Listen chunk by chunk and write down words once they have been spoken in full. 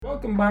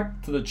welcome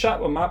back to the Chat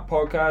with Matt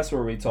podcast,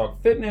 where we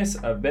talk fitness,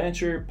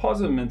 adventure,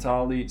 positive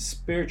mentality,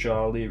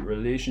 spirituality,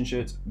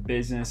 relationships,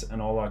 business,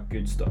 and all that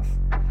good stuff.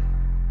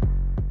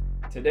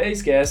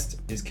 Today's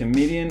guest is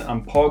comedian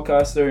and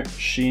podcaster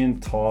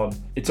Shane Todd.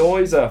 It's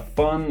always a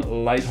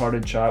fun,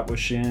 light-hearted chat with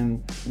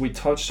Shane. We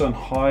touched on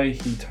how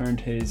he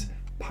turned his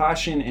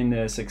passion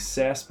into a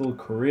successful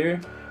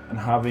career and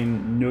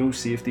having no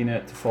safety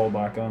net to fall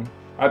back on.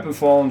 I've been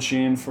following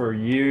Shane for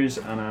years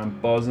and I'm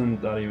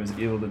buzzing that he was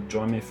able to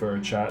join me for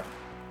a chat.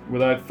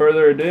 Without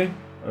further ado,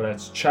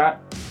 let's chat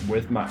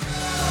with Matt.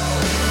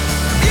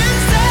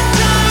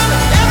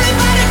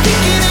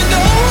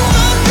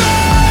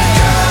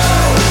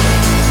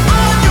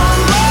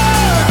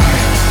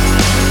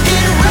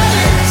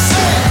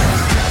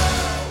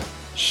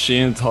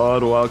 Shane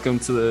Todd, welcome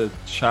to the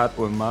Chat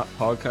with Matt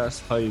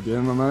podcast. How you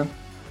doing, my man?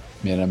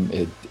 Man,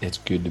 it's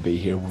good to be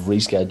here. We've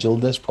rescheduled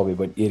this probably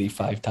about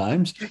 85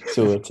 times,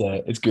 so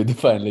it's good to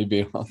finally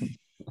be on.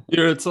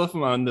 You're a tough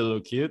man to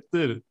locate,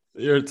 dude.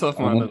 You're a tough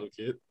man to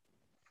locate.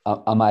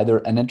 I'm either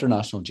an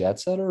international jet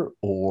setter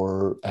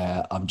or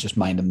I'm just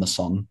minding the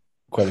sun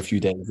quite a few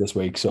days this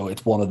week, so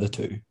it's one of the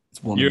two.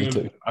 It's one of the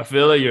two. I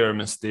feel like you're a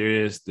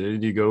mysterious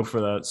dude. You go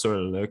for that sort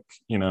of look,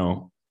 you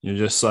know. You're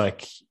just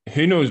like,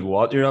 who knows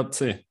what you're up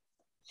to?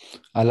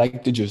 I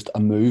like to I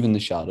move in the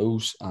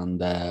shadows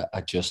and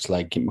I just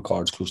like keep my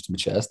cards close to my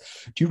chest.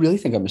 Do you really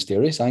think I'm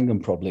mysterious? I think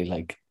I'm probably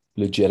like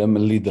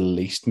legitimately the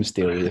least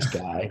mysterious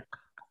guy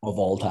of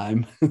all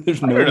time.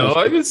 There's no. I don't know.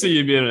 I could see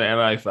you being an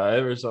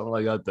MI5 or something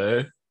like that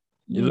there.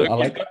 You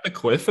got the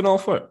quiff and all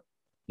for it.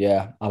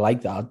 Yeah, I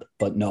like that.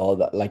 But no,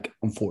 that like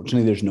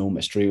unfortunately there's no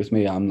mystery with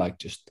me. I'm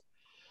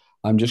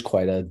just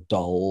quite a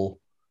dull,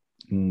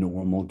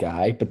 normal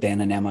guy. But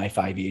then an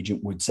MI5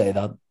 agent would say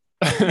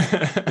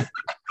that.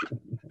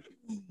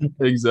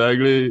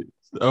 Exactly.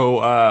 Oh,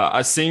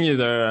 I seen you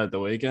there at the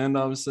weekend,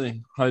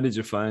 obviously. How did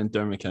you find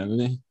Dermot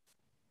Kennedy? It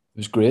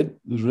was great. It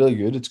was really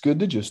good. It's good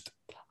to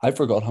I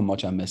forgot how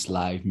much I miss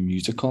live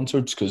music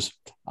concerts because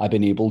I've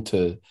been able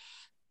to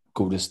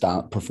go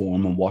to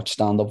perform and watch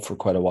stand-up for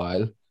quite a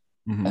while.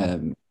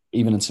 Mm-hmm.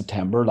 Even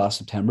in last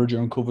September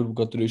during COVID, we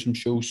got to do some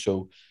shows.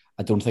 So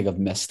I don't think I've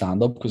missed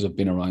stand-up because I've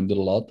been around it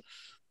a lot.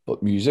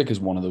 But music is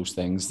one of those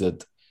things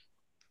that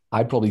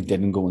I probably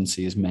didn't go and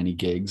see as many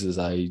gigs as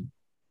I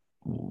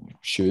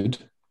should,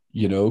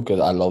 you know, because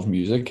I love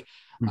music.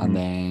 Mm-hmm. And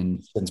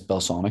then since Bill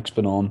Sonic's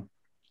been on,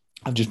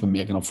 I've just been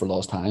making up for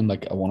lost time.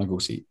 Like I want to go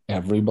see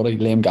everybody.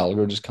 Liam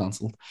Gallagher just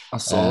cancelled. I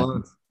saw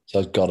that. So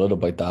I was gutted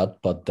about that.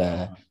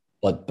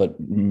 But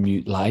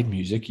live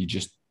music, you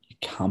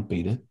can't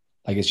beat it.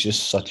 Like it's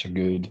just such a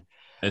good.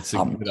 It's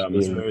a good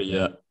atmosphere.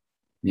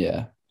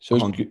 Yeah. So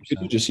it's good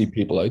to just see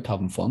people out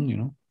having fun, you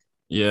know.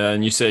 Yeah,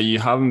 and you say you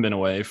haven't been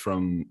away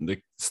from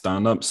the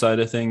stand-up side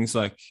of things.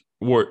 Like,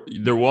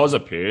 there was a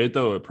period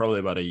though, probably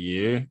about a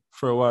year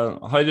for a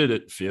while. How did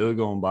it feel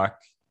going back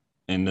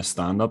in the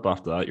stand-up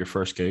after that, your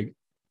first gig?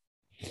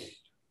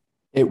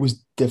 It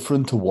was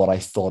different to what I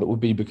thought it would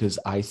be because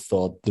I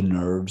thought the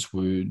nerves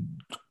would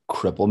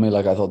cripple me.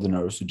 Like I thought the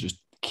nerves would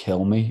just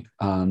kill me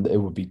and it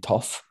would be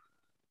tough.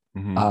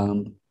 Mm-hmm.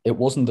 And it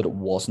wasn't that it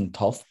wasn't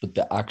tough, but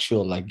the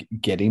actual like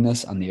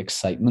giddiness and the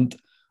excitement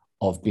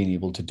of being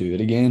able to do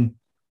it again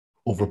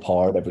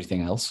overpowered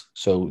everything else.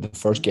 So the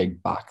first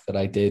gig back that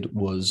I did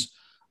was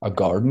a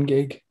garden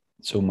gig.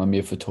 So my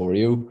mate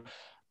Vittorio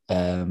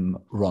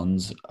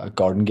runs a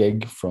garden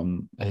gig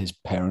from his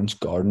parents'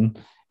 garden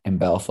in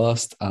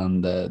Belfast,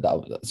 and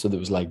so there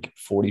was like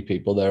 40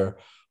 people there,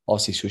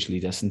 obviously socially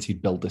distanced. He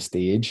built a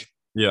stage,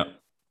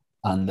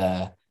 and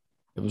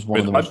it was one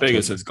of the. How big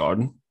is his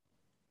garden?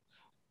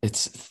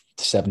 It's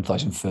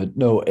 7,000 foot.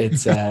 No,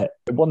 it's it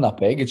wasn't that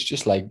big. It's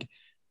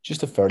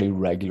just a fairly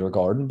regular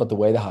garden, but the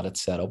way they had it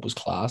set up was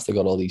class. They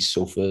got all these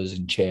sofas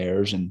and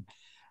chairs, and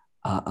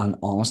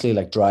honestly,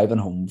 like driving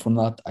home from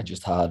that, I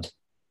just had,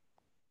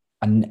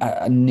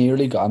 I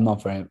nearly got. I'm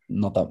not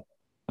that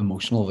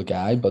emotional of a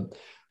guy, but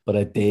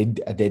I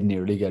did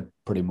nearly get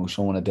pretty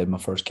emotional when I did my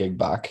first gig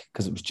back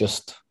because it was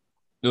just.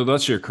 No,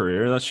 that's your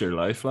career. That's your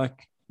life,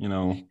 like, you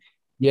know.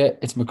 Yeah,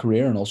 it's my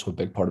career and also a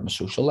big part of my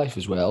social life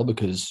as well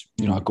because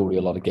you know I go to a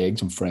lot of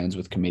gigs and friends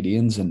with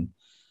comedians and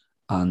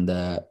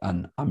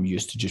I'm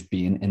used to just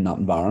being in that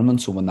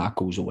environment. So when that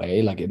goes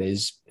away, like it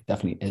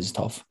definitely is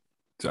tough.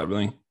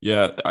 Exactly.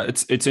 Yeah,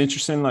 it's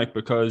interesting, like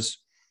because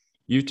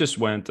you just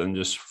went and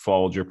just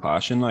followed your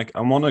passion. Like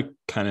I want to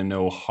kind of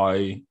know how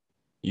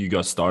you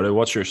got started.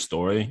 What's your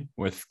story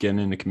with getting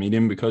into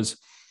comedian? Because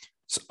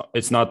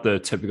it's not the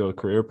typical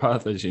career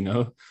path, as you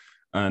know,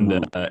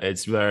 and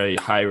it's very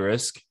high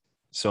risk.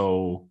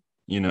 So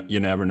you know you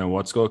never know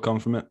what's going to come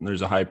from it. And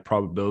there's a high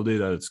probability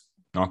that it's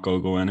not going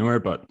to go anywhere,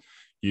 but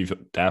you've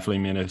definitely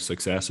made a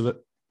success of it.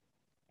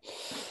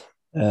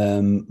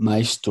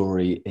 My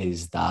story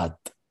is that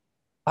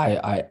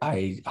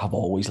I have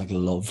always like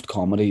loved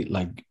comedy,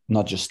 like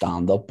not just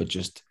stand up, but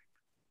just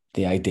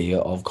the idea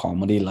of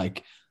comedy,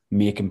 like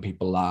making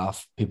people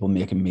laugh, people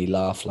making me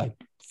laugh. Like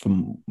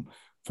from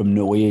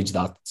no age,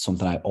 that's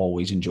something I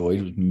always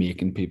enjoyed, was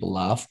making people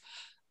laugh.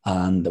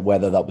 and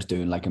whether that was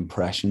doing like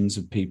impressions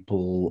of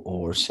people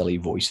or silly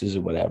voices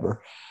or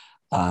whatever.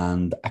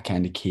 And I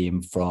kind of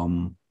came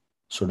from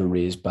sort of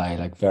raised by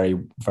like very,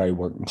 very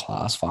working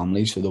class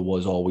family. So there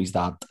was always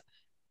that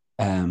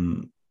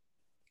um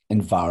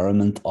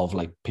environment of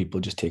like people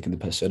just taking the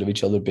piss out of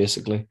each other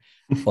basically.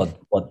 But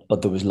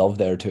there was love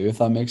there too, if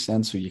that makes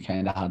sense. So you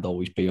kind of had to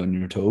always be on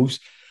your toes.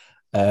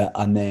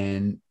 And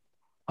then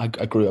I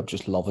grew up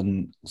just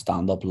loving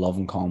stand up,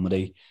 loving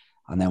comedy.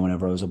 And then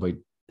whenever I was about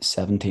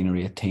 17 or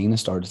 18, I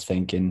started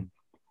thinking,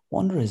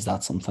 wonder is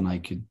that something I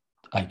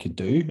could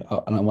do?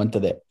 And I went to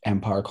the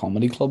Empire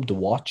Comedy Club to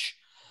watch,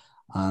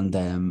 and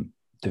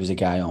there was a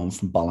guy on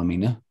from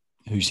Ballymena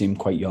who seemed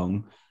quite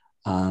young,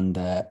 and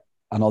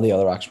all the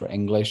other acts were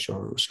English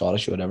or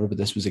Scottish or whatever, but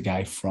this was a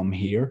guy from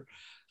here,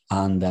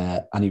 and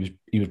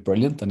he was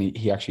brilliant, and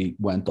he actually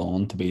went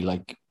on to be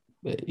like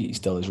he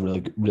still is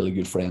a really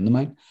good friend of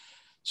mine.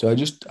 So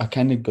I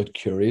kind of got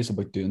curious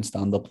about doing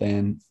stand up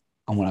then,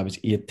 and when I was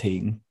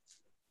 18,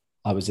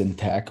 I was in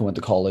tech. I went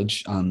to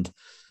college and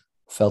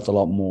felt a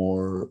lot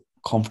more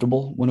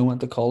comfortable when I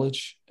went to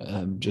college,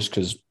 just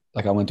because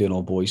like I went to an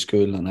all boys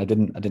school and I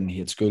didn't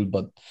hate school,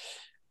 but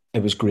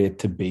it was great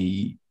to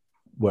be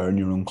wearing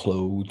your own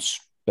clothes,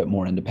 a bit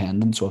more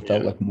independent. So I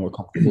felt Yeah. like more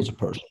comfortable as a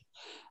person.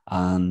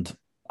 And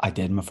I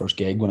did my first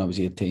gig when I was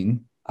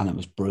 18, and it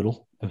was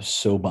brutal. It was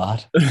so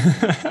bad.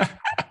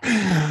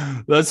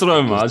 That's what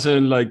I Just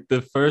imagine. Like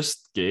the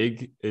first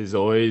gig is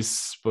always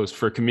supposed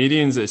for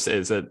comedians. It's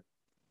a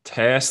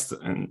test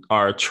and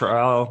our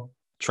trial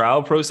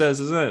process,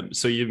 isn't it?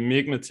 So you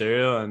make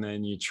material and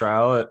then you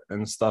trial it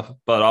and stuff.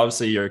 But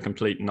obviously you're a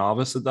complete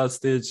novice at that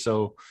stage.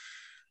 So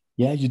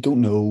yeah, you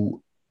don't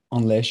know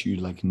unless you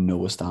like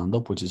know a stand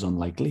up, which is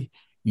unlikely.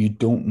 You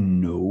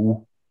don't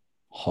know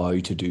how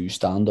to do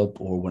stand up,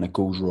 or when it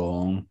goes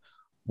wrong,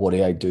 what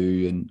do I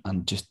do,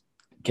 and just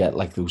get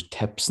like those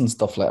tips and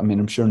stuff. Like I mean,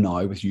 I'm sure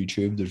now with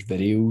YouTube there's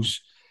videos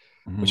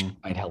which mhm.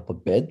 might help a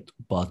bit,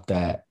 but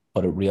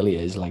it really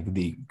is like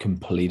the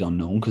complete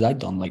unknown, because I'd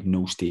done like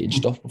no stage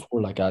stuff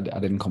before. Like I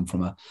didn't come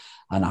from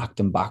an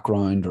acting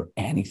background or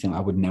anything. I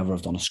would never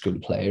have done a school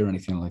play or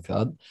anything like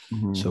that.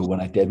 Mhm. So when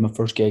I did my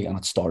first gig and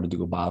it started to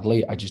go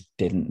badly, I just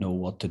didn't know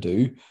what to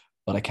do.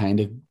 But I kind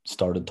of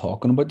started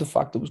talking about the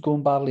fact it was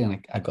going badly,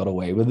 and I got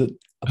away with it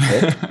a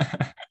bit.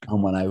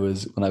 And when I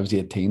was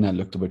 18, I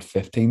looked about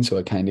 15, so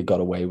I kind of got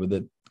away with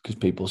it because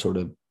people sort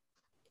of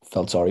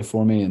felt sorry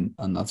for me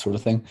and that sort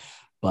of thing.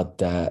 But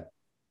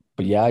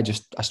but yeah,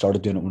 I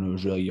started doing it when I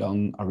was really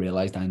young. I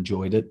realized I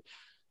enjoyed it,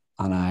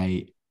 and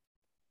I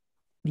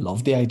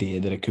loved the idea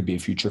that it could be a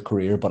future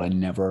career. But I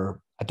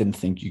didn't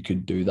think you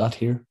could do that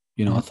here.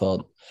 I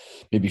thought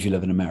maybe if you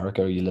live in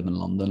America or you live in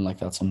London, like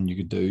that's something you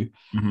could do.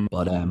 Mhm.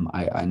 But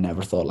I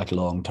never thought like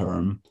long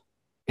term,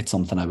 it's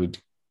something I would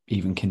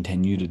even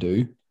continue to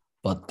do.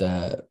 But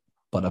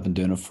but I've been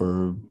doing it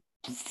for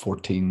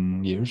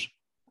 14 years,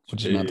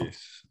 which is mental. Jeez,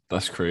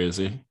 that's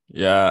crazy.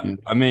 Yeah. Yeah.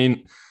 I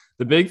mean,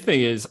 the big thing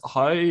is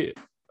how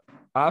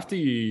after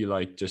you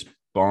like just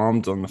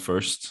bombed on the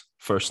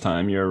first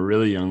time, you're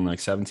really young, like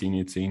 17,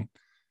 18.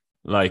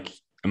 Like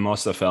it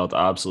must have felt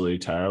absolutely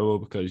terrible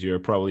because you're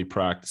probably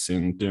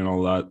practicing, doing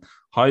all that.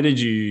 Where did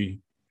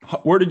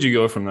you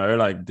go from there?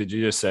 Like, did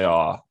you just say,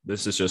 oh,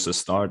 this is just a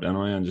start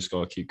anyway and just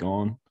gotta keep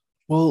going?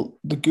 Well,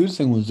 the good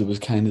thing was there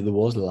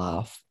was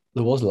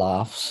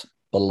laughs,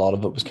 but a lot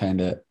of it was kind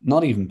of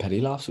not even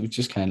pity laughs. It was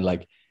just kind of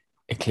like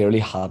it clearly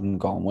hadn't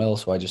gone well.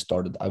 So I just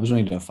started. I was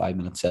only doing a 5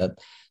 minute set,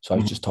 so I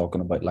was just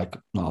talking about like,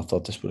 no, I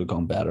thought this would have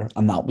gone better,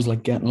 and that was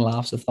like getting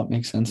laughs, if that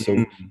makes sense. So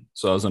Mhm.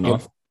 So that was it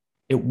enough.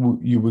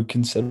 you would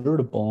consider it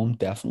a bomb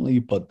definitely,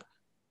 but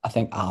I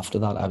think after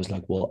that I was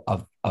like, well,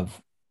 I've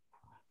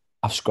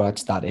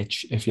scratched that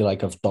itch, if you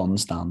like. I've done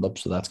stand up,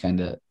 so that's kind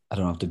of I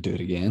don't have to do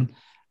it again.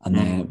 And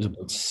then Mhm. it was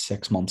about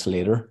 6 months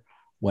later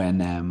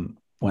when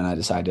I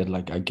decided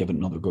like I'd give it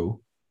another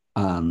go,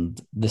 and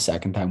the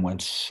second time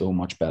went Mhm. so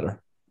much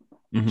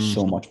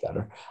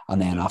better. And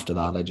then after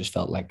that, I just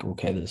felt like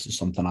okay, this is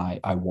something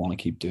I want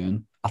to keep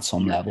doing at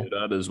some You're level. good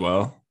at it as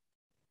well.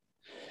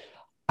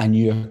 I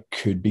knew I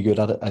could be good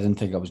at it. I didn't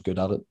think I was good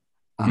at it,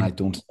 and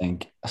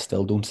I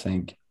still don't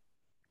think.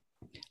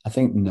 I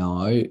think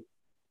now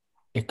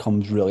it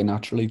comes really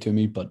naturally to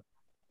me, but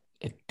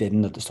it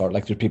didn't at the start.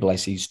 Like there's people I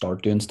see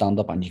start doing stand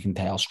up, and you can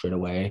tell straight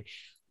away,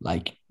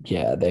 like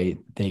yeah, they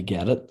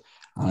get it.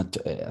 And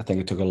I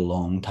think it took a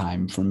long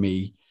time for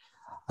me.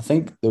 I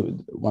think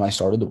when I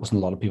started, there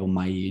wasn't a lot of people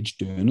my age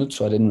doing it,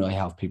 so I didn't really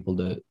have people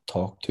to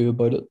talk to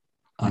about it.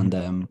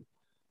 Mhm.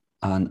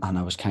 And and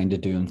I was kind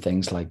of doing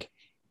things like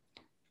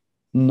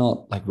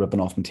not like ripping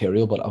off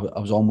material, but I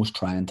was almost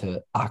trying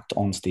to act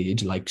on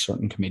stage like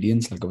certain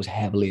comedians. Like I was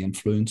heavily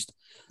influenced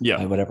Yeah.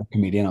 by whatever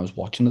comedian I was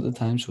watching at the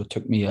time. So it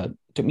took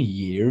me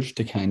years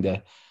to kind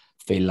of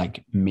feel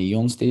like me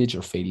on stage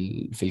or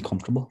feel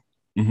comfortable.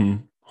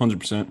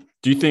 100%.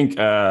 Do you think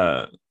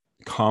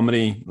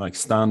comedy, like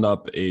stand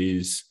up,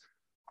 is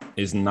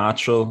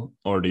natural,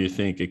 or do you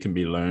think it can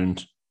be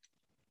learned,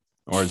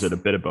 or is it a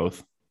bit of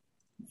both?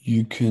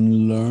 You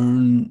can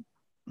learn.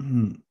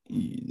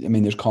 I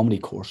mean, there's comedy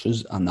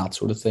courses and that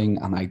sort of thing,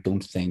 and I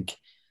don't think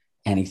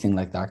anything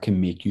like that can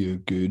make you a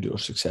good or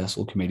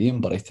successful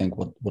comedian. But I think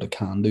what it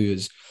can do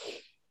is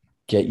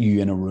get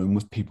you in a room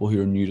with people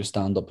who are new to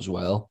stand up as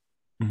well.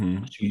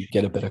 Mm-hmm. So you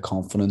get a bit of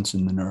confidence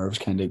in the nerves,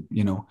 kind of,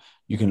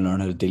 you can learn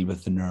how to deal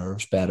with the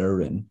nerves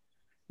better, and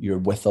you're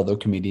with other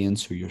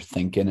comedians who you're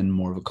thinking in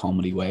more of a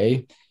comedy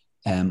way.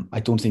 I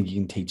don't think you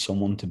can teach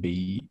someone to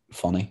be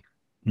funny.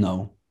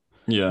 No,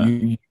 Yeah.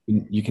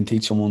 you can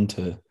teach someone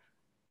to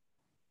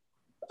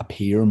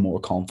appear more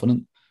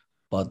confident,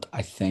 but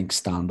I think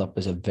stand up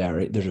is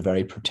there's a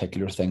very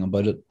particular thing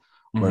about it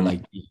where Mm-hmm.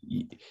 like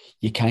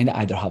you kind of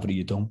either have it or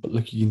you don't. But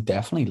look, you can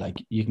definitely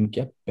like you can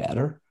get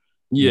better.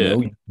 Yeah.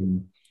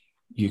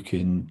 You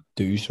can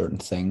do certain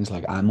things.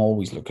 Like I'm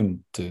always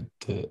looking to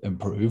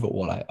improve at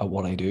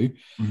what I do.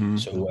 Mm-hmm.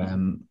 So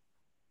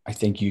I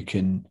think you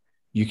can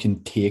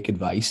take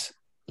advice.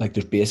 Like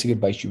there's basic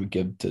advice you would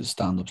give to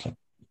stand-ups, like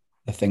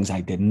the things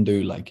I didn't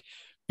do, like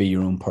be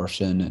your own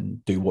person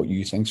and do what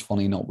you think's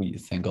funny, not what you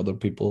think other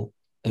people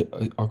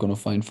are going to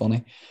find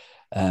funny.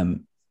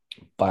 Um,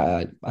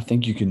 but I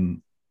think you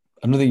can.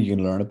 I don't think you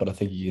can learn it, but I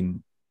think you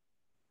can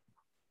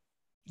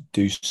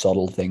do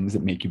subtle things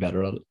that make you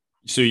better at it.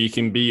 So you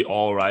can be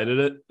all right at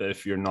it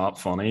if you're not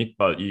funny,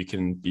 but you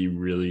can be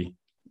really,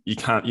 you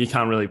can't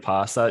really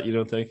pass that. You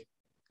don't think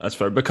that's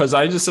fair? Because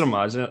I just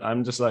imagine it.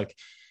 I'm just like,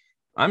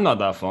 I'm not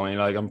that funny.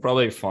 Like I'm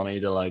probably funny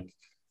to like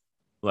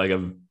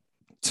a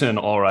to an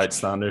all right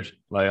standard.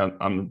 Like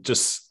I'm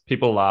just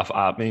people laugh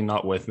at me,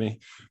 not with me.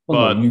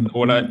 Well, no, But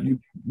when I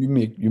you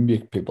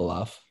make people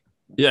laugh.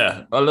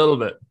 yeah, a little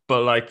bit.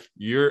 But like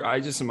I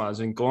just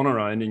imagine going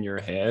around in your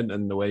head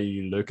and the way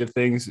you look at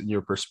things and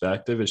your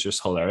perspective is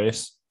just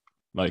hilarious.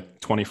 Like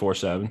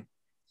 24/7.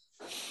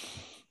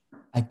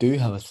 I do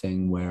have a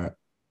thing where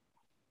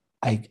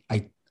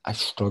I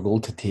struggle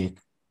to take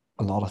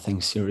a lot of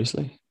things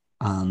seriously,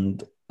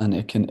 and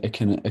it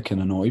can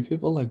annoy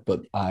people. Like,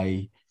 but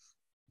I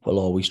will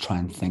always try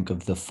and think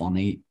of the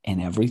funny in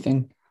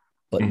everything,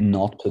 but Mhm.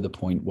 not to the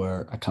point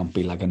where I can't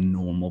be like a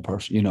normal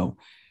person.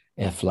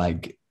 If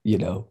like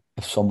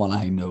if someone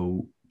I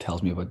know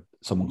tells me about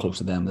someone close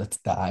to them that's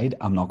died,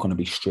 I'm not going to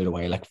be straight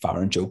away like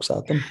firing jokes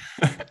at them.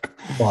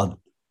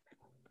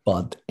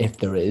 But if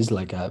there is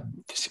like a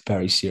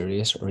very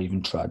serious or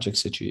even tragic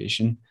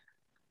situation,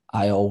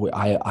 I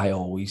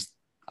always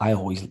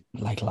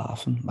like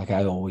laughing. Like Yeah.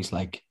 I always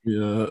like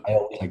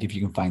if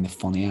you can find the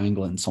funny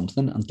angle in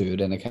something and do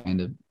it in a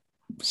kind of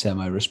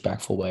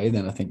semi-respectful way,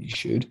 then I think you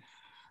should.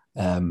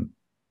 Um,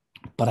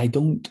 but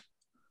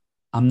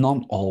I'm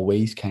not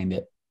always kind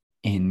of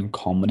in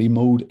comedy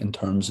mode in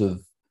terms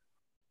of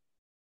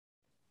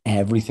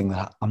everything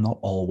that I'm not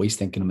always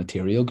thinking of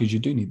material, because you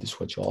do need to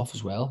switch off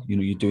as well.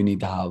 You do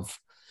need to have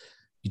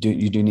you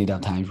do need to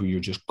have times where you're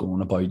just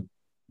going about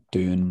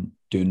doing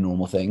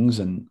normal things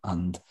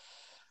and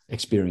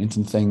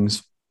experiencing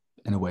things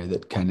in a way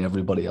that kind of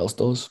everybody else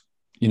does.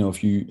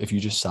 If you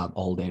just sat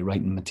all day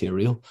writing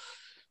material,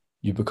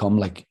 you become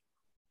like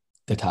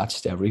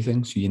detached to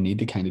everything. So you need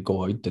to kind of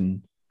go out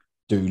and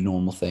do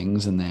normal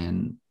things, and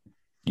then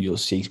you'll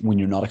see when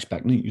you're not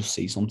expecting it, you'll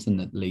see something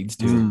that leads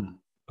to it Mm.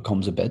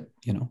 becomes a bit.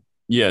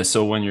 Yeah.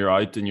 So when you're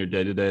out in your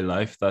day-to-day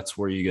life, that's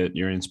where you get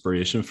your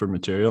inspiration for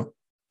material.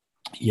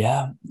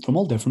 Yeah, from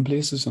all different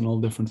places and all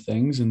different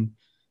things, and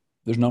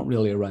there's not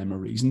really a rhyme or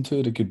reason to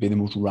it. It could be the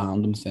most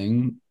random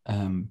thing.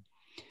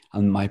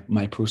 And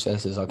my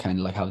process is I'll kind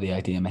of like have the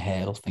idea in my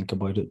head, I'll think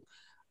about it,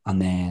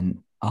 and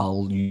then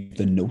I'll use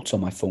the notes on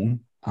my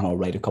phone and I'll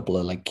write a couple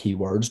of like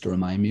keywords to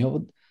remind me of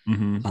it.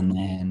 Mm-hmm.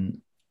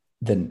 And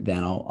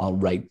then I'll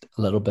write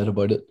a little bit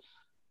about it.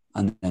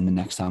 And then the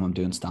next time I'm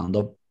doing stand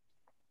up,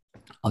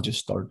 I'll just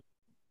start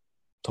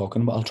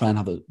talking about. I'll try and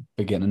have a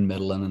beginning,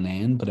 middle, and an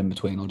end, but in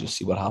between I'll just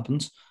see what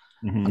happens.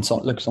 And Mm-hmm. so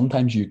like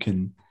sometimes you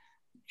can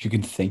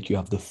think you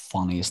have the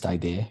funniest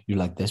idea. You're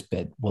like, this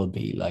bit will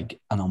be like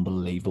an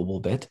unbelievable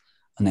bit.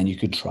 And then you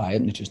could try it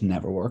and it just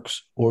never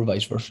works. Or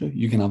vice versa.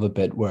 You can have a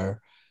bit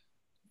where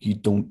you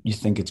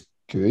think it's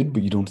good,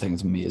 but you don't think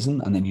it's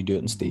amazing. And then you do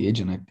it on stage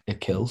and it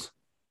kills.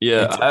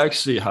 Yeah, It's I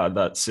actually had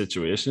that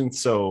situation.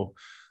 So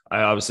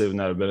I obviously have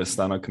never been a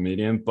stand-up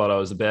comedian, but I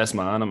was the best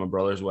man at my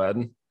brother's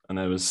wedding, and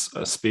it was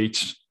a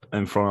speech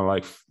in front of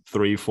like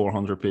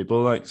 300-400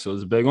 people. Like, so it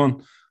was a big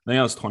one. I think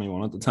I was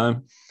 21 at the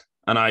time.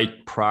 And I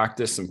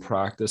practiced and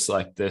practiced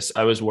like this.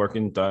 I was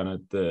working down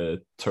at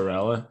the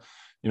Torella,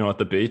 at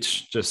the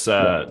beach, just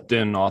yeah.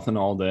 doing nothing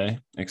all day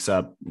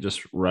except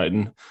just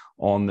writing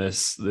on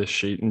this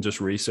sheet and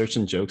just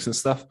researching jokes and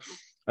stuff.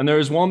 And there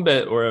was one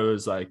bit where it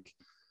was like,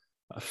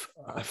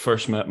 I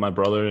first met my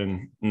brother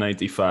in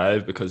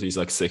 95 because he's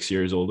like 6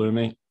 years older than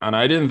me. And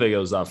I didn't think it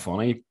was that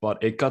funny,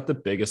 but it got the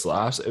biggest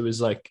laughs. It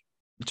was like,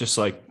 just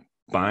like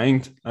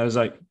banged. I was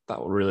like, that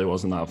really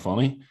wasn't that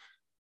funny.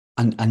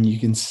 And you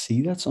can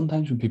see that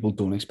sometimes when people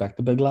don't expect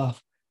a big laugh,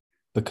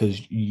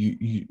 because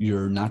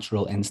your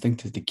natural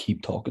instinct is to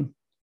keep talking,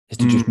 is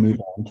to just Mm, move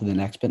on to the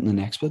next bit and the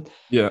next bit.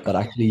 yeah. But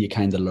actually you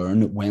kind of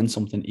learn that when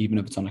something, even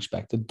if it's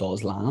unexpected,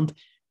 does land,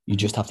 You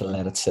just have to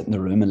let it sit in the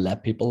room and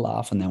let people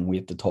laugh and then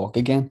wait to talk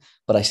again.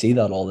 But I see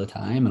that all the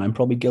time, and I'm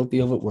probably guilty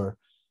of it, where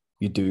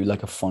you do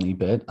like a funny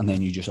bit and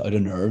then you just, out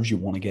of nerves, you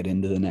want to get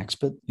into the next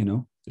bit, you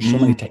know? There's so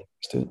many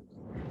techniques to it.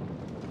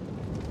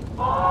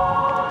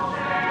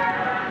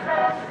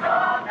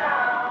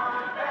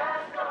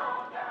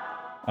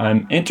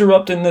 I'm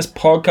interrupting this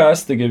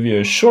podcast to give you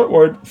a short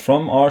word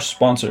from our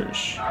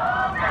sponsors.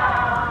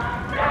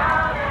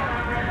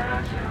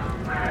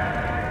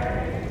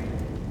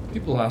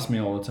 People ask me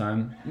all the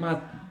time,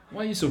 Matt,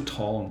 why are you so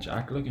tall and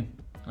jack looking?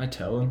 I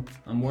tell them,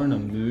 I'm wearing a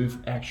Move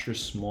extra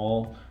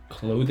small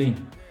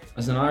clothing.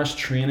 As an Irish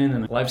training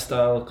and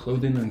lifestyle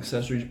clothing and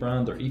accessories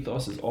brand, our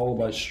ethos is all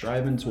about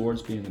striving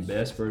towards being the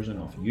best version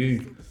of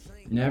you,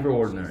 never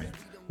ordinary.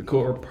 The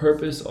core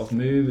purpose of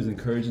Move is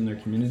encouraging their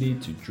community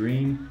to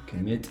dream,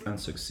 commit, and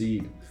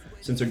succeed.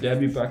 Since their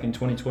debut back in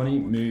 2020,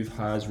 Move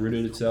has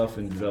rooted itself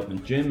in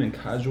developing gym and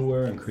casual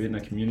wear and creating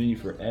a community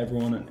for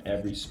everyone in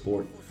every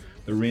sport.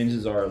 The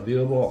ranges are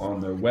available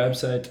on their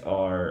website,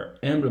 are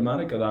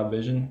emblematic of that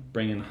vision,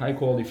 bringing high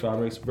quality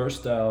fabrics,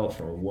 versatile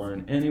for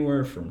wearing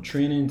anywhere from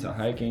training to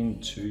hiking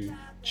to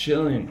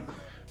chilling.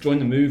 Join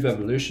the Move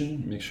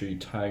evolution. Make sure you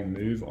tag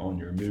Move on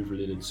your Move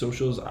related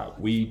socials at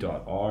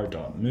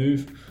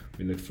we.r.move.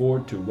 We look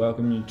forward to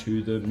welcoming you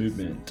to the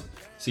movement.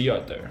 See you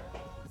out there.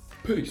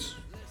 Peace.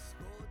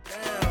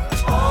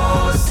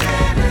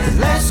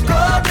 Let's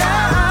go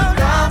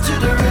down to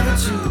the river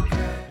too.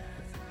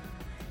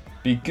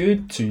 Be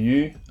good to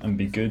you and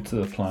be good to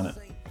the planet.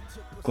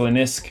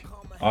 Glenisk,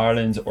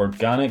 Ireland's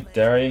organic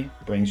dairy,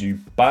 brings you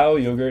bio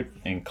yogurt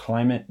in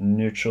climate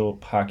neutral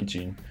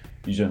packaging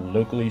using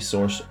locally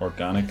sourced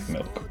organic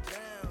milk.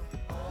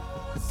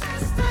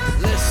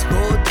 Let's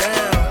go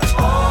down.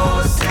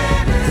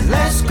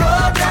 Let's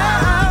go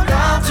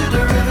down to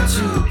the river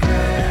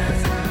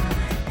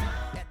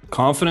too.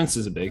 Confidence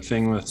is a big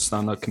thing with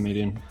stand-up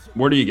comedian.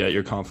 Where do you get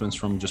your confidence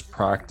from? Just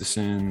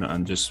practicing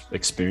and just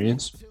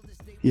experience?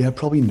 Yeah,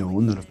 probably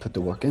knowing that I've put the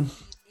work in,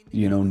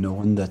 you know,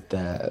 knowing that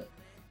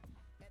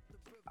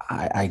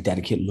I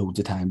dedicate loads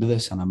of time to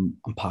this and I'm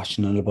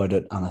passionate about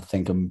it and I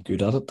think I'm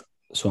good at it.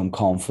 So I'm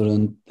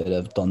confident that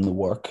I've done the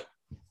work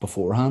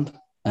beforehand.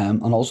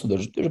 And also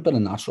there's a bit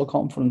of natural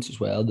confidence as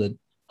well that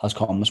has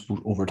come, I suppose,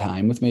 over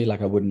time with me.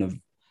 Like I wouldn't have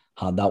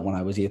had that when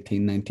I was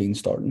 18, 19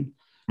 starting.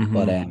 Mm-hmm.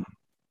 But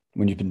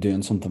when you've been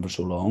doing something for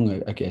so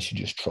long, I guess you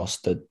just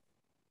trust that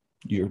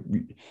you're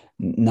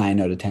 9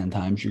 out of 10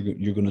 times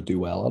you're going to do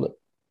well at it.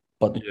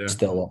 But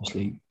still,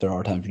 obviously, there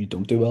are times when you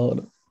don't do well at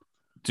it.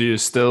 Do you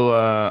still,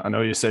 I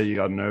know you say you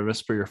got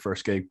nervous for your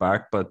first gig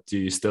back, but do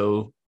you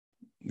still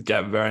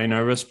get very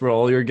nervous for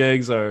all your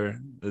gigs, or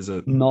is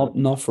it?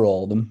 Not for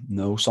all of them,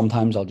 no.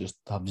 Sometimes I'll just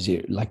have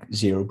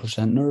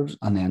 0% nerves,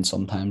 and then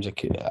sometimes I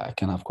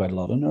can have quite a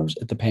lot of nerves.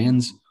 It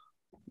depends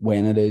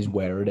when it is,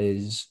 where it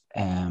is,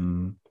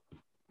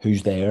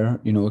 who's there.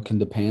 You know, it can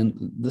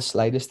depend. The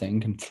slightest thing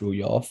can throw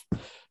you off.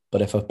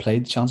 But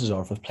chances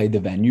are, if I've played the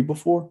venue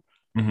before,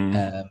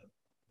 mm-hmm.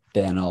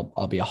 Then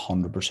I'll be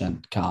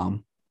 100%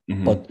 calm.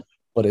 Mm-hmm.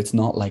 But it's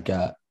not like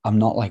I'm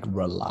not like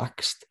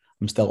relaxed.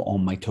 I'm still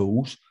on my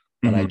toes,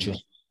 but mm-hmm.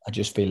 I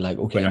just feel like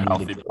okay, like a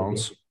healthy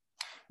balance.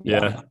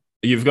 Yeah,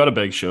 you've got a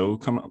big show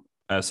coming up,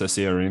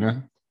 SSE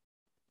Arena.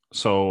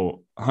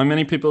 So how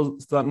many people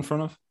is that in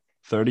front of?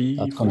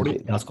 30,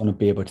 40? That's going to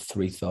be about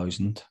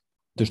 3,000.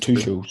 There's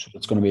 2 shows.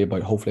 It's going to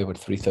be hopefully about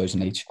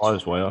 3,000 each. Oh,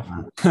 that's way off.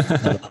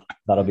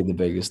 That'll be the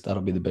biggest.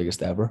 That'll be the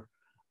biggest ever.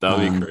 That'll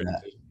be crazy.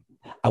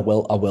 I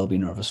will be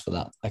nervous for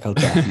that. Like I'll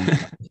definitely,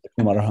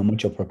 no matter how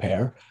much I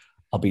prepare,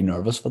 I'll be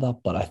nervous for that.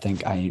 But I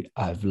think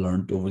I've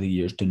learned over the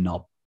years to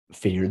not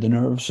fear the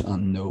nerves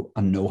and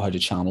know how to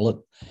channel it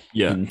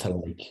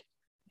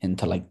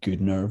into good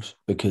nerves,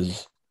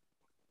 because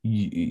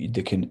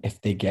they can,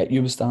 if they get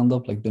you a stand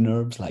up, like the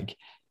nerves, like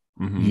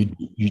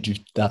mm-hmm. you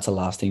just, that's the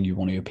last thing you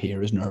want to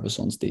appear as nervous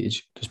on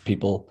stage, because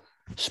people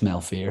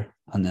smell fear,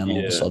 and then all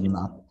of a sudden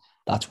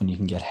that's when you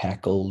can get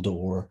heckled,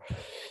 or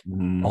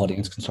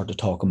audience can start to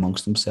talk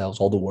amongst themselves,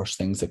 all the worst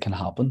things that can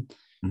happen.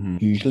 Mm-hmm.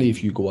 Usually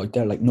if you go out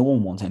there, like no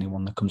one wants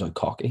anyone that comes out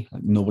cocky.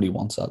 Like nobody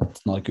wants that.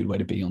 It's not a good way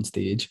to be on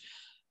stage.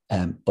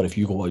 But if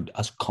you go out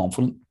as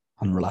confident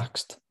and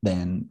relaxed,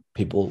 then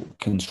people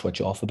can switch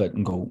off a bit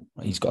and go,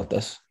 he's got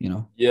this, you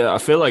know? Yeah, I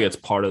feel like it's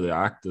part of the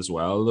act as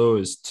well, though,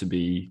 is to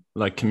be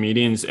like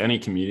comedians. Any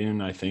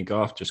comedian I think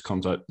of just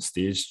comes out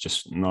stage,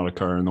 just not a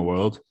care in the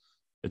world.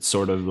 It's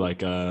sort of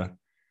like a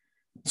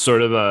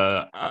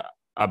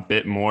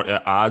bit more,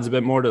 it adds a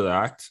bit more to the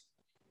act.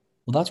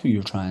 Well, that's what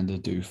you're trying to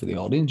do for the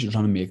audience. You're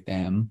trying to make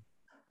them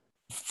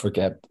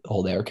forget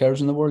all their cares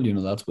in the world. You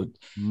know, that's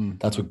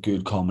what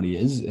good comedy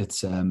is.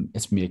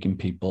 It's making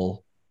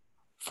people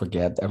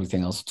forget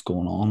everything else that's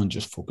going on and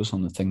just focus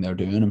on the thing they're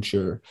doing. I'm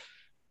sure,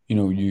 you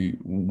know,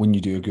 when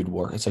you do a good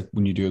work, it's like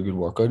when you do a good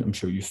workout, I'm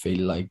sure you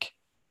feel like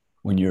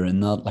when you're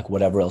in that, like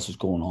whatever else is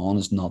going on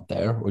is not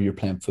there. Or you're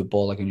playing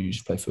football, like, and you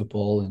just play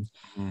football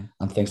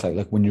and things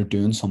like when you're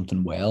doing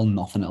something well,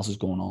 nothing else is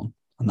going on.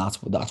 And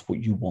that's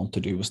what you want to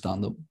do with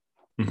stand-up.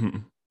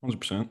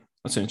 100%.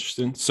 That's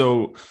interesting.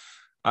 So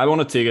I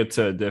want to take it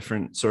to a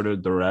different sort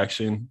of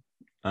direction.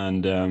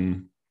 And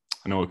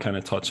I know we kind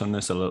of touch on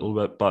this a little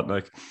bit, but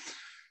like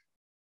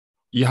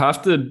you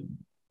have to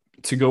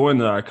go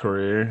into that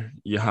career,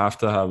 you have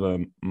to have a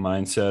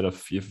mindset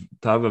of you have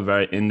to have a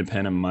very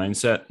independent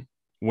mindset.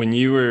 When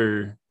you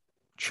were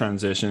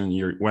transitioning,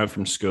 you went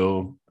from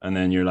school and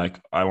then you're like,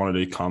 I want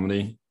to do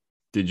comedy.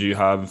 Did you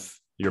have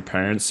your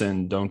parents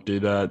saying don't do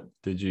that?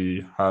 Did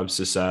you have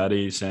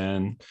society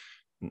saying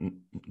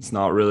it's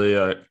not really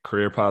a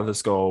career path,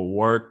 let's go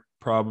work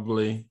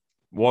probably?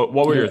 What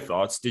were your Yeah,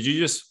 thoughts? Did you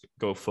just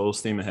go full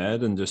steam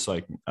ahead and just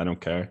like I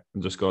don't care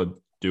and just go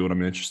do what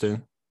I'm interested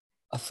in?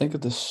 I think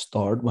at the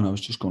start when I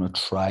was just going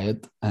to try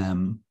it,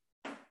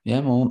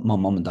 yeah, my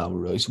mom and dad were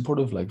really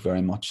supportive, like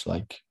very much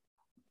like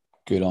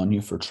good on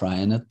you for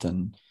trying it,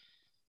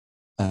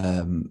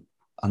 um,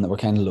 and they were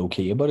kind of low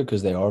key about it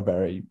because they are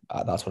very.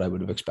 That's what I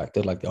would have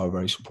expected. Like they are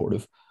very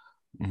supportive.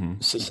 Mm-hmm.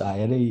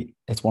 Society,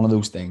 it's one of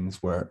those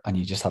things where, and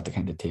you just have to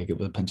kind of take it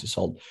with a pinch of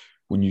salt.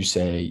 When you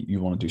say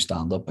you want to do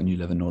stand up and you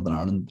live in Northern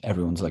Ireland,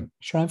 everyone's like,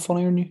 "Sure, I'm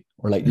funnier than you,"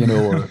 or like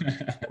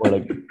or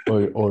like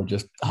or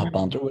just have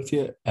banter with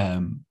you.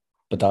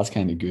 But that's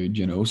kind of good,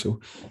 you know. So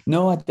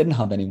no, I didn't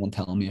have anyone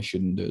telling me I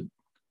shouldn't do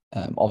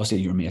it. Obviously,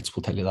 your mates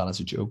will tell you that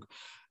as a joke.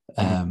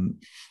 Mhm. Um,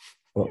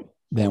 but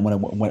then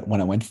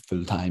when I went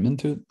full time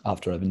into it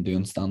after I've been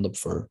doing stand up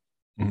for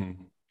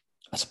Mhm.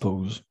 I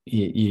suppose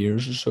 8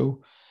 years or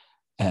so,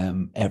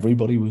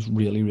 everybody was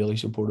really really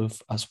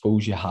supportive. I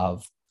suppose you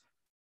have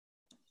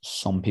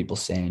some people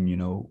saying, you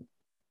know,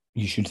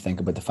 you should think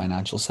about the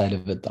financial side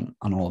of it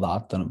and all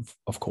that. And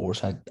of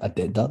course, I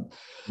did that.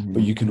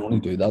 But Mhm. you can only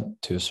do that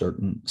to a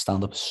certain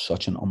stand up is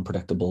such an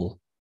unpredictable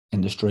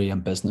industry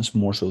and business,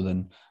 more so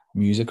than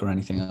music or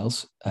anything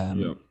else,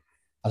 Yeah.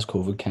 as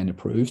COVID kind of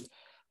proved.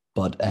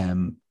 But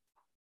I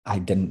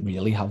couldn't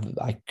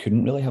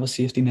really have a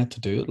safety net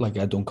to do it. Like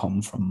I don't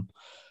come from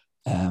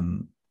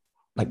um,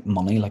 like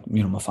money, like,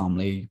 you know, my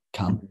family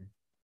can't Mhm.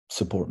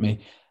 support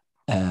me.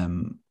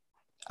 Um,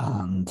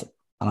 and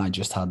I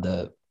just had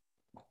to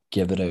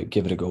give it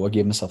a go. I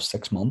gave myself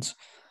 6 months.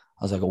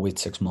 I was like, I'll wait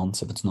 6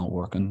 months. If it's not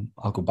working,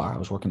 I'll go back. I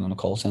was working on a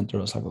call center.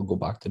 I was like, I'll go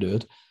back to do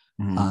it.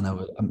 Mhm.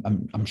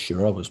 And I'm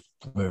sure I was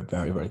very,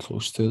 very, very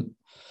close to it.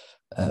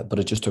 But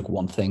it just took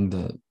one thing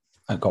that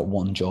I got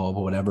one job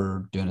or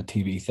whatever doing a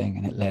TV thing,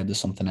 and it led to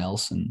something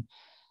else.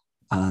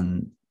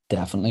 And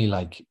definitely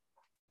like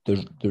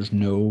there's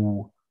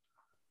no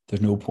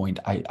point.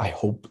 I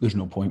hope there's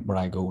no point where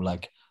I go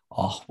like,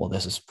 oh well,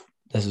 this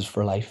is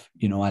for life.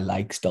 You know, I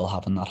like still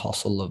having that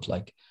hustle of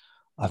like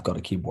I've got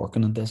to keep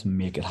working at this and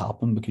make it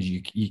happen, because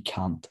you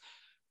can't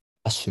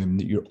assume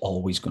that you're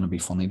always going to be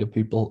funny to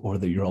people or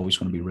that you're always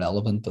going to be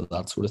relevant or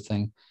that sort of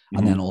thing.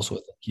 And then Mhm. also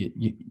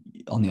you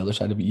on the other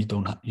side of it,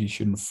 you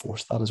shouldn't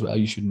force that as well.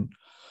 You shouldn't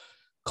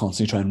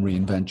constantly try and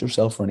reinvent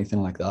yourself or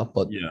anything like that.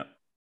 But Yeah.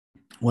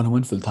 when I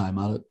went full time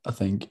at it, I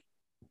think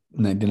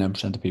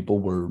 99% of people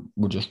were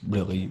just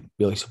really,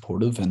 really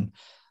supportive. And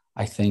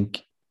I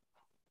think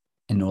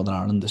in Northern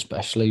Ireland,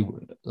 especially,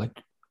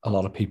 like a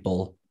lot of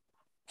people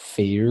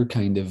fear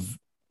kind of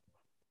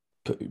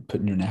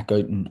putting your neck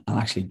out and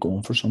actually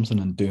going for something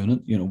and doing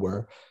it, you know,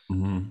 where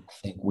Mhm. I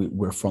think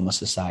we're from a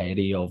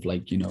society of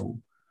like, you know,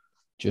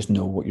 just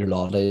know what your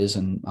lot is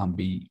and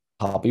be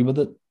happy with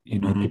it. You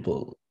know, Mhm.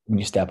 people, when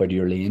you step out of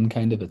your lane,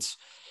 kind of,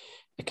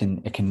 it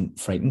can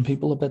frighten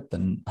people a bit,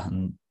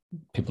 and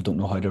people don't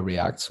know how to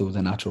react. So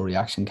the natural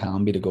reaction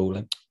can be to go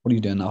like, what are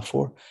you doing that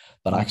for?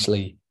 But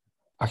Mhm.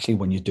 actually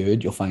when you do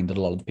it, you'll find that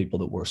a lot of the people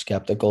that were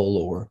skeptical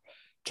or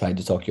tried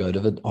to talk you out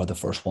of it are the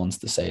first ones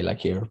to say like,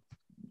 here,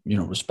 you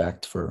know,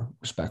 respect for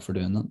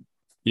doing that.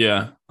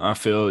 Yeah, I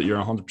feel you're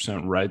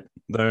 100% right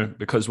there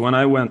because when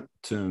I went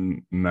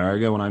to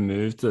America, when I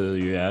moved to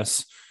the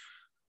US,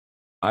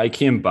 I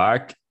came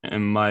back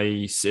and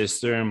my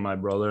sister and my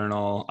brother and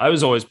all, I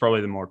was always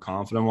probably the more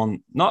confident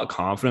one. Not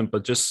confident,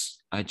 but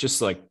just, I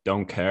just like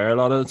don't care a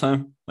lot of the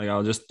time. Like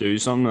I'll just do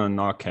something and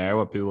not care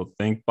what people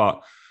think.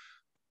 But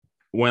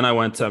when I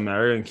went to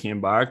America and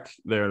came back,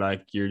 they're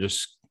like, you're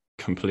just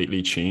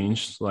completely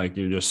changed. Like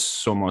you're just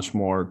so much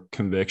more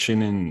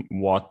conviction in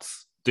what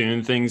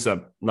doing things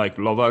that like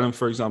Love Island,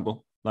 for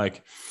example.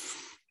 Like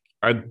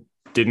I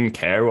didn't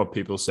care what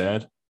people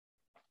said.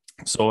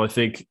 So I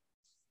think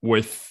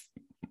with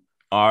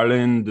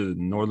Ireland, the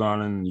Northern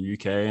Ireland, the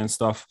UK and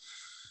stuff,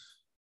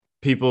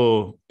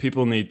 people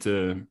need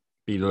to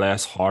be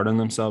less hard on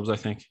themselves, I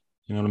think.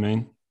 You know what I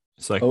mean?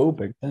 It's like Oh,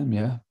 big time,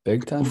 yeah,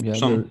 big go time, for yeah. They're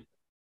some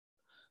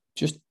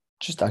just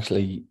just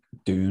actually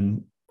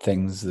doing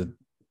things that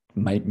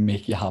might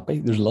make you happy.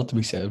 There's a lot to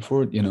be said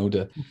for it, you know,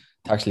 to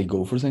actually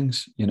go for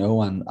things, you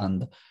know,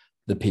 and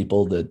the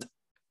people that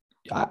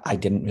I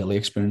didn't really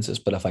experience this,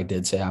 but if I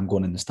did say I'm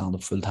going into stand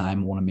up full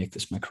time, I want to make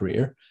this my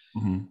career,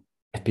 Mhm.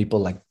 if people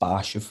like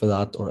bash you for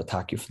that or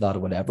attack you for that or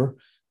whatever,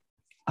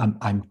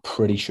 I'm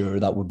pretty sure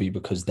that would be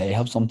because they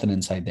have something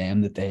inside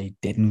them that they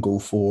didn't go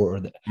for,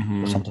 or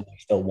Mhm. something they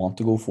still want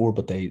to go for,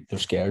 but they're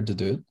scared to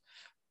do it.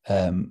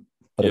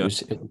 But it Yeah.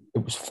 was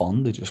it was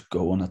fun to just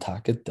go and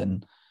attack it,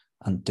 and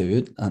and do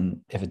it.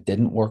 And if it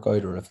didn't work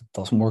out, or if it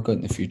doesn't work out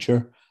in the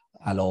future,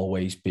 I'll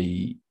always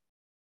be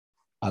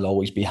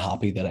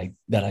happy that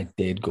I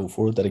did go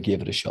for it, that I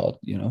gave it a shot,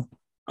 you know.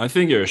 I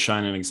think you're a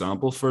shining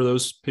example for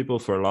those people,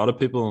 for a lot of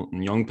people,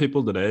 young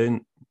people today,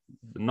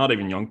 not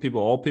even young people,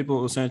 all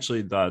people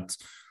essentially that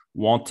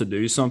want to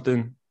do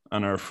something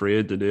and are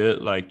afraid to do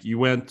it. Like you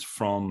went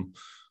from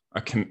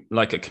a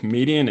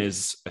comedian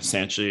is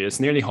essentially, it's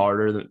nearly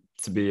harder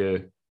to be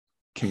a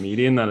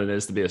comedian than it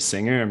is to be a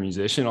singer, a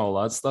musician,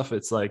 all that stuff.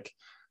 It's like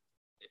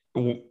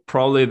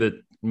probably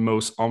the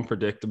most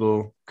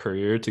unpredictable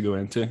career to go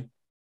into,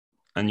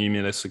 and you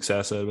made a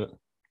success out of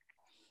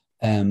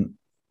it.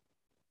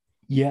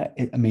 Yeah,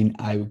 I mean,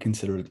 I would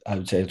consider it. I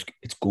would say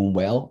it's going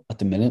well at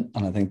the minute,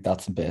 and I think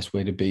that's the best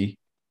way to be.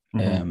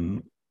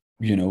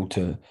 You know,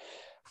 to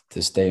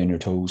stay on your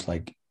toes.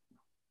 Like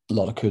a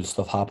lot of cool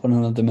stuff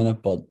happening at the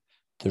minute, but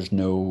there's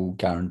no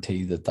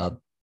guarantee that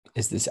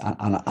is this.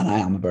 And I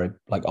am a very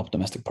like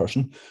optimistic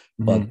person,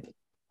 but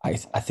I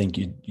think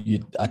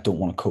I don't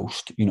want to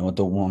coast. You know, I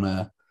don't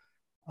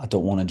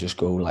want to just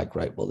go like,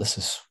 right, well, this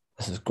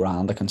is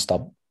grand. I can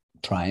stop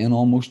trying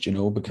almost, you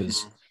know,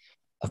 because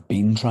I've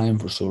been trying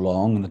for so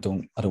long, and I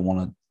don't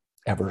want to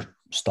ever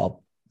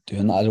stop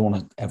doing that. I don't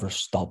want to ever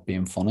stop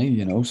being funny,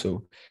 you know.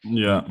 So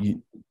yeah,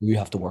 you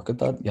have to work at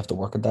that. You have to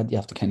work at that. You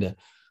have to kind of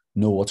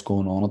know what's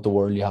going on at the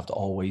world. You have to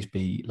always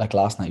be like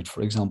last night,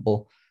 for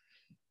example.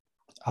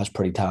 I was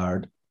pretty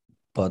tired,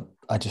 but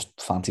I just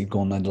fancied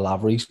going down to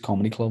Lavery's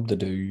Comedy Club to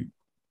do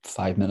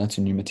 5 minutes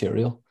of new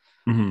material.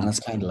 And it's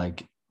kind of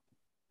like,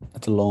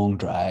 it's a long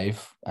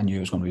drive. I knew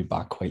I was going to be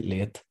back quite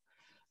late,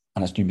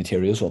 and it's new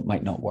material, so it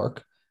might not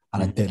work.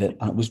 And I did it,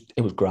 and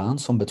it was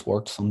grand. Some bits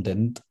worked, some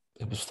didn't.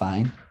 It was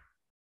fine,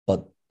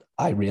 but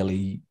I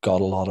really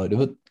got a lot out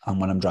of it. And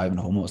when I'm driving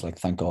home, I was like,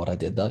 thank God I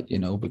did that, you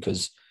know,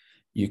 because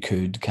you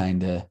could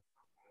kind of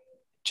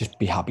just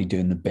be happy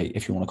doing the big,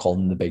 if you want to call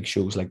them the big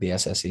shows like the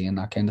SSE and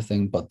that kind of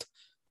thing. But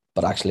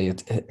actually,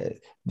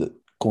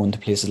 going to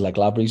places like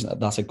Lavery's,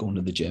 that's like going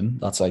to the gym.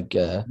 That's like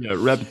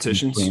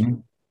repetitions.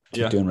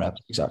 Doing reps,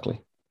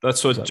 exactly.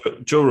 That's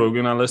what Joe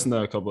Rogan, I listened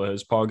to a couple of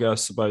his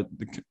podcasts about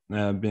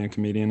being a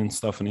comedian and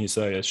stuff, and he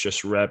said it's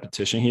just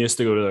repetition. He used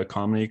to go to a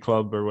comedy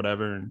club or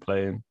whatever and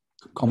play in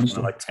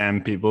like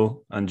 10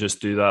 people and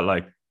just do that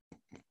like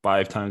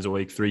 5 times a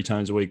week, 3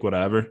 times a week,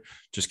 whatever.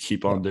 Just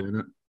keep on doing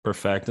it,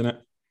 perfecting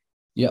it.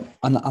 Yeah,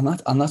 and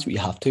that's what you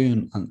have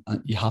to, and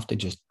you have to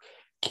just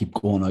keep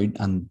going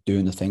out and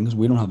doing the things.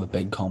 We don't have a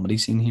big comedy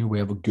scene here. We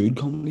have a good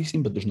comedy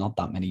scene, but there's not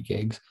that many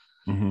gigs.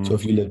 So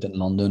if you lived in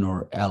London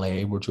or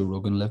LA where Joe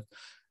Rogan lived,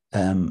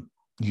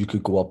 you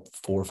could go up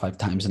 4 or 5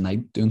 times a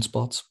night doing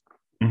spots.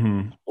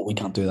 But we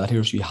can't do that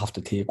here, so you have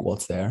to take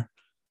what's there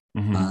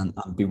and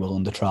be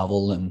willing to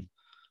travel, and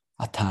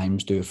at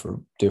times do it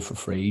for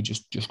free.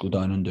 Just go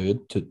down and do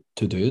it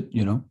to do it,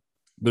 you know.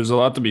 There's a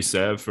lot to be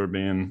said for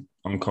being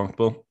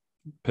uncomfortable,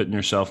 putting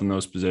yourself in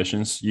those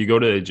positions. You go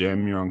to a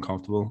gym, you're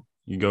uncomfortable.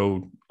 You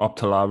go up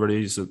to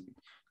Laverty's at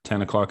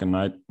 10 o'clock at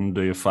night and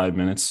do your 5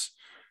 minutes.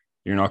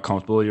 You're not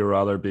comfortable. You'd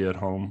rather be at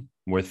home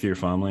with your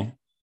family.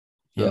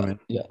 You know what I mean?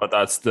 Yeah. But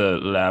that's the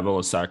level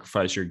of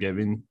sacrifice you're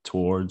giving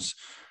towards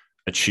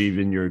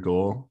achieving your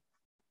goal.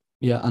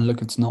 Yeah, and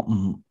look, it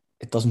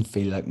doesn't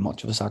feel like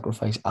much of a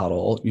sacrifice at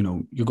all. You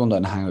know, you're going down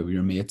and hang out with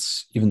your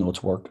mates, even though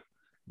it's work.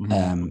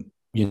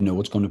 You know,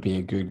 it's going to be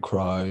a good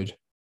crowd,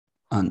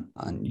 and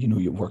you know,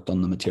 you've worked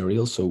on the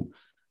material, so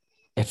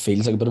it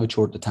feels like a bit of a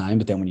chore at the time.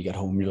 But then when you get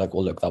home, you're like,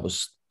 well, look, that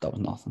was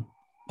nothing.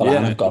 But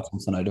I've got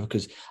something out of it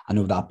because I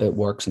know that bit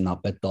works and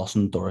that bit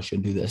doesn't, or I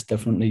should do this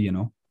differently, you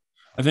know.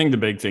 I think the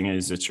big thing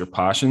is it's your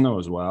passion though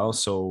as well.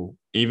 So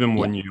even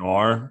when you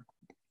are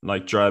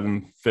like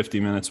driving 50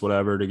 minutes,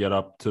 whatever, to get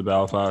up to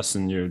Belfast,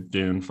 and you're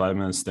doing 5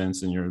 minute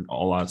stints and you're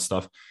all that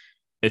stuff,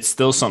 it's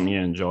still something you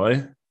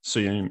enjoy. So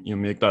you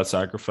make that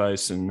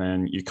sacrifice, and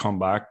then you come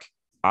back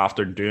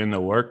after doing the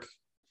work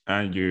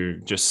and you're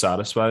just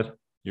satisfied.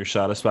 You're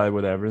satisfied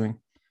with everything.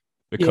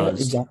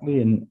 Because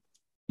exactly. And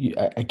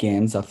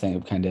again, it's that thing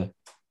of kind of,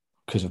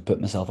 because I've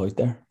put myself out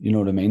there, you know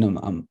what I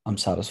mean? I'm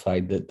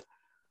satisfied that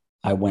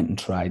I went and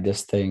tried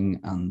this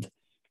thing, and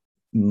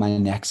my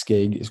next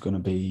gig is going to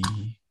be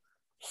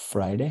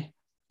Friday.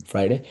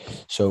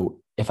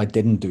 So if I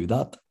didn't do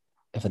that,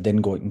 if I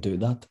didn't go out and do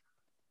that,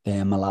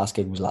 then my last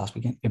gig was last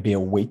weekend. It'd be a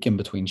week in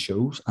between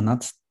shows, and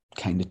that's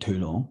kind of too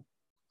long.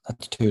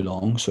 That's too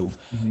long. So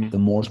the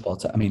more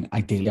spots, I mean,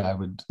 ideally I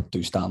would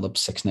do stand-up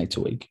 6 nights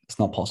a week. It's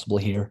not possible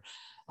here,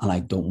 and I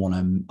don't want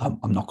to,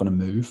 I'm not going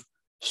to move.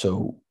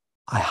 So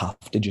I have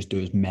to just do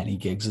as many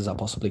gigs as I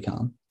possibly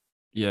can.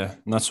 Yeah,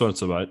 that's what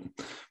it's about.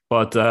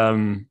 But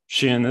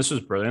Shane, this was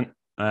brilliant.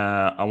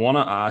 I want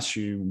to ask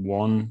you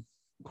one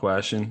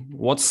question.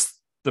 What's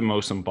the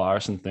most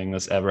embarrassing thing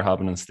that's ever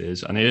happened on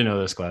stage? I need to know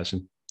this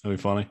question. It'll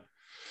be funny.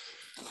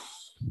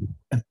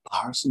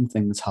 Embarrassing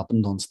thing that's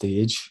happened on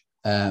stage.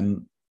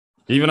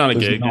 Even on a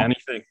gig,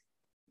 anything.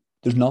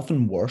 There's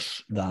nothing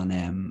worse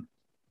than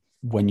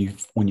when you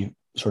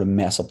sort of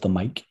mess up the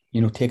mic.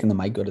 taking the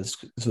mic out of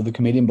so the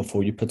comedian,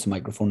 before you puts a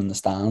microphone in the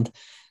stand,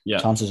 Yeah.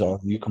 chances are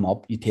you come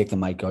up, you take the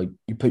mic out,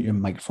 you put your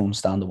microphone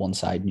stand to one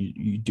side, and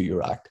you do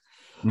your act.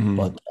 Mhm.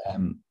 But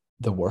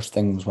the worst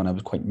thing was when I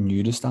was quite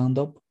new to stand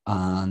up,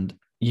 and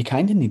you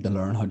kind of need to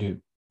learn how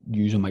to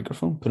use a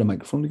microphone, put a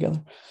microphone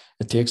together.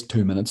 It takes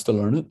 2 minutes to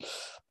learn it,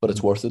 but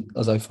it's worth it,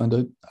 as I found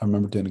out. I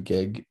remember doing a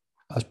gig.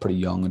 I was pretty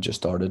young and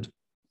just started,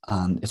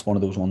 and it's one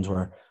of those ones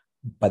where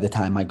by the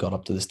time I got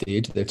up to the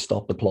stage, they'd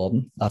stopped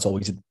applauding. That's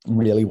always a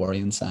really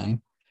worrying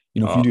sign.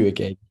 If you do a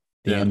gig,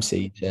 the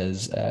MC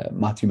says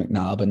Matthew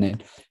McNabb, and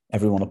then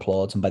everyone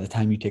applauds, and by the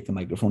time you take the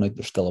microphone out,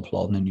 they're still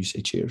applauding, and you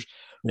say cheers.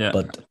 Yeah.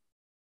 But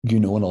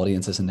an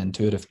audience isn't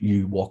into it if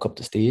you walk up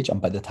the stage,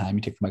 and by the time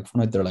you take the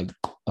microphone out, they're like,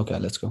 okay,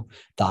 let's go.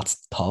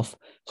 That's tough.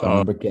 So I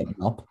remember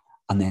getting up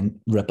and then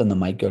ripping the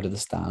mic out of the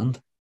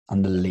stand,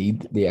 and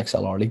the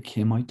XLR lead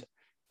came out,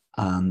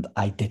 and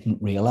I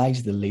didn't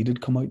realize the lead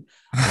had come out,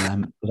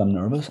 and I'm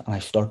nervous, and I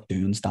start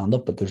doing stand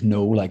up, but there's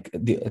no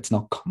it's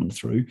not coming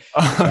through.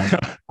 So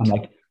I'm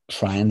like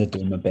trying to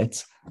do my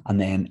bits,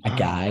 and then a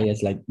guy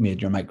is like,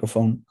 made your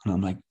microphone, and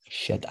I'm like,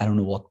 shit, I don't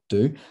know what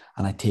to do.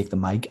 And I take the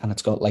mic, and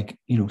it's got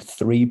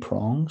 3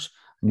 prongs,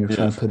 and you're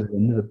trying to put it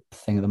into the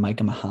thing of the mic,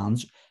 and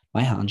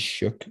my hands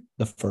shook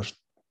the first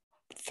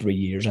 3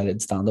 years I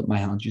did stand up. My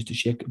hands used to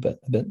shake a bit,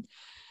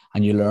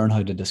 and you learn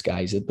how to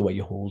disguise it, the way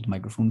you hold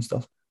microphone and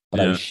stuff. But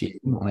I was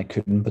shaking, and I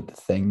couldn't put the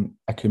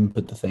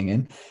thing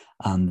in,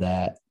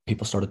 and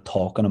people started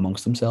talking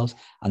amongst themselves.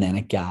 And then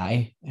a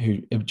guy who,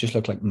 it just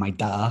looked like my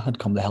dad had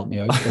come to help me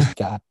out. This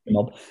guy came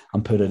up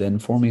and put it in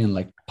for me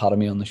and patted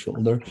me on the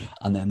shoulder.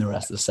 And then the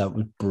rest of the set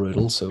was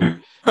brutal. So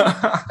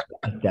I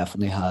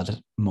definitely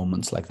had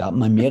moments like that.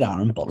 My mate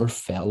Aaron Butler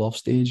fell off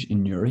stage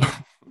in Newry.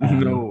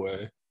 No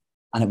way.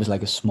 And it was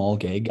like a small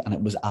gig, and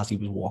it was as he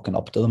was walking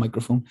up to the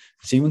microphone.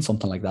 See, when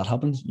something like that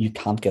happens, you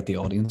can't get the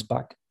audience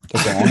back.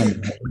 They're gone,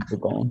 and they're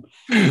gone.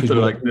 They're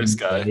like, this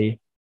guy.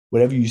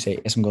 Whatever you say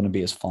isn't going to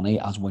be as funny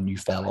as when you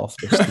fell off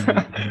the stage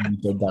and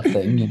you did that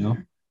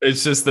thing,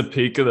 It's just the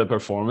peak of the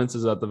performance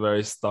is at the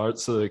very start,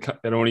 so it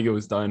only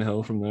goes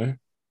downhill from there.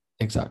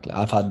 Exactly.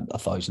 I've had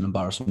 1,000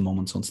 embarrassing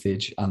moments on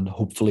stage, and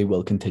hopefully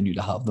will continue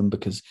to have them,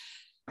 because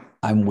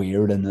I'm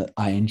weird in that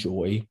I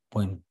enjoy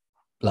when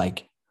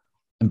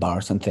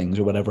embarrassing things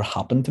or whatever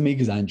happen to me,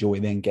 because I enjoy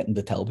then getting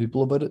to tell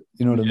people about it.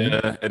 You know what I mean?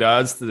 Yeah, it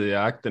adds to the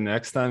act the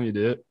next time you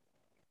do it.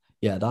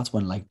 Yeah, that's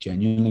when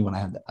genuinely when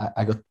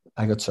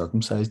I got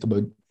circumcised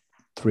about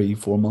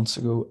 3-4 months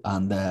ago,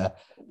 and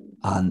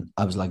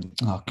I was like,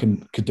 oh,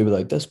 could do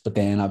without this. But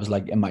then I was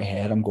like, in my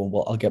head, I'm going,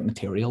 well, I'll get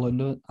material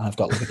into it, and I've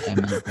got a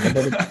 10-minute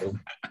about it,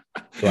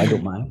 so I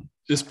don't mind.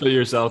 Just put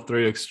yourself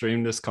through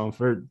extreme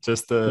discomfort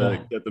just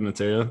to get the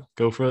material.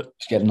 Go for it.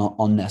 Just getting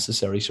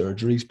unnecessary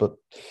surgeries. But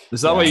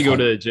is that why you go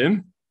to the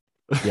gym?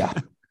 Yeah.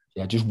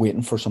 Yeah, just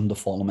waiting for something to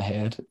fall on my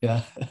head.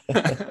 Yeah.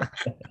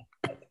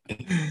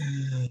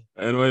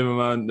 Anyway,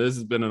 my man, this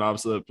has been an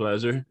absolute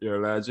pleasure.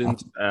 You're a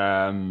legend.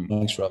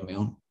 Thanks for having me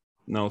on.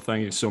 No,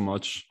 thank you so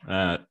much.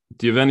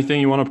 Do you have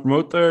anything you want to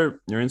promote there?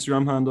 Your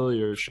Instagram handle,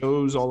 your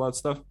shows, all that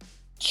stuff?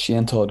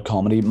 Shane Todd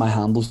Comedy. My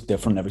handle's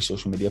different on every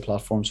social media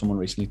platform. Someone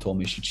recently told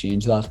me I should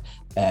change that.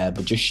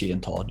 But just Shane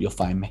Todd, you'll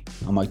find me.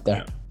 I'm out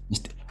there. Yeah.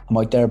 I'm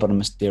out there, but I'm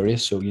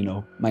mysterious, so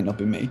might not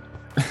be me.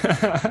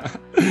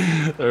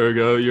 There we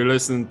go. You're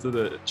listening to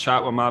the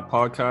Chat with Matt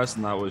podcast,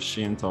 and that was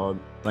Shane Todd.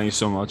 Thank you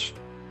so much.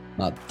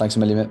 Matt, thanks a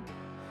million, mate.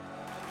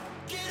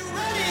 Get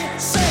ready,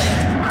 set.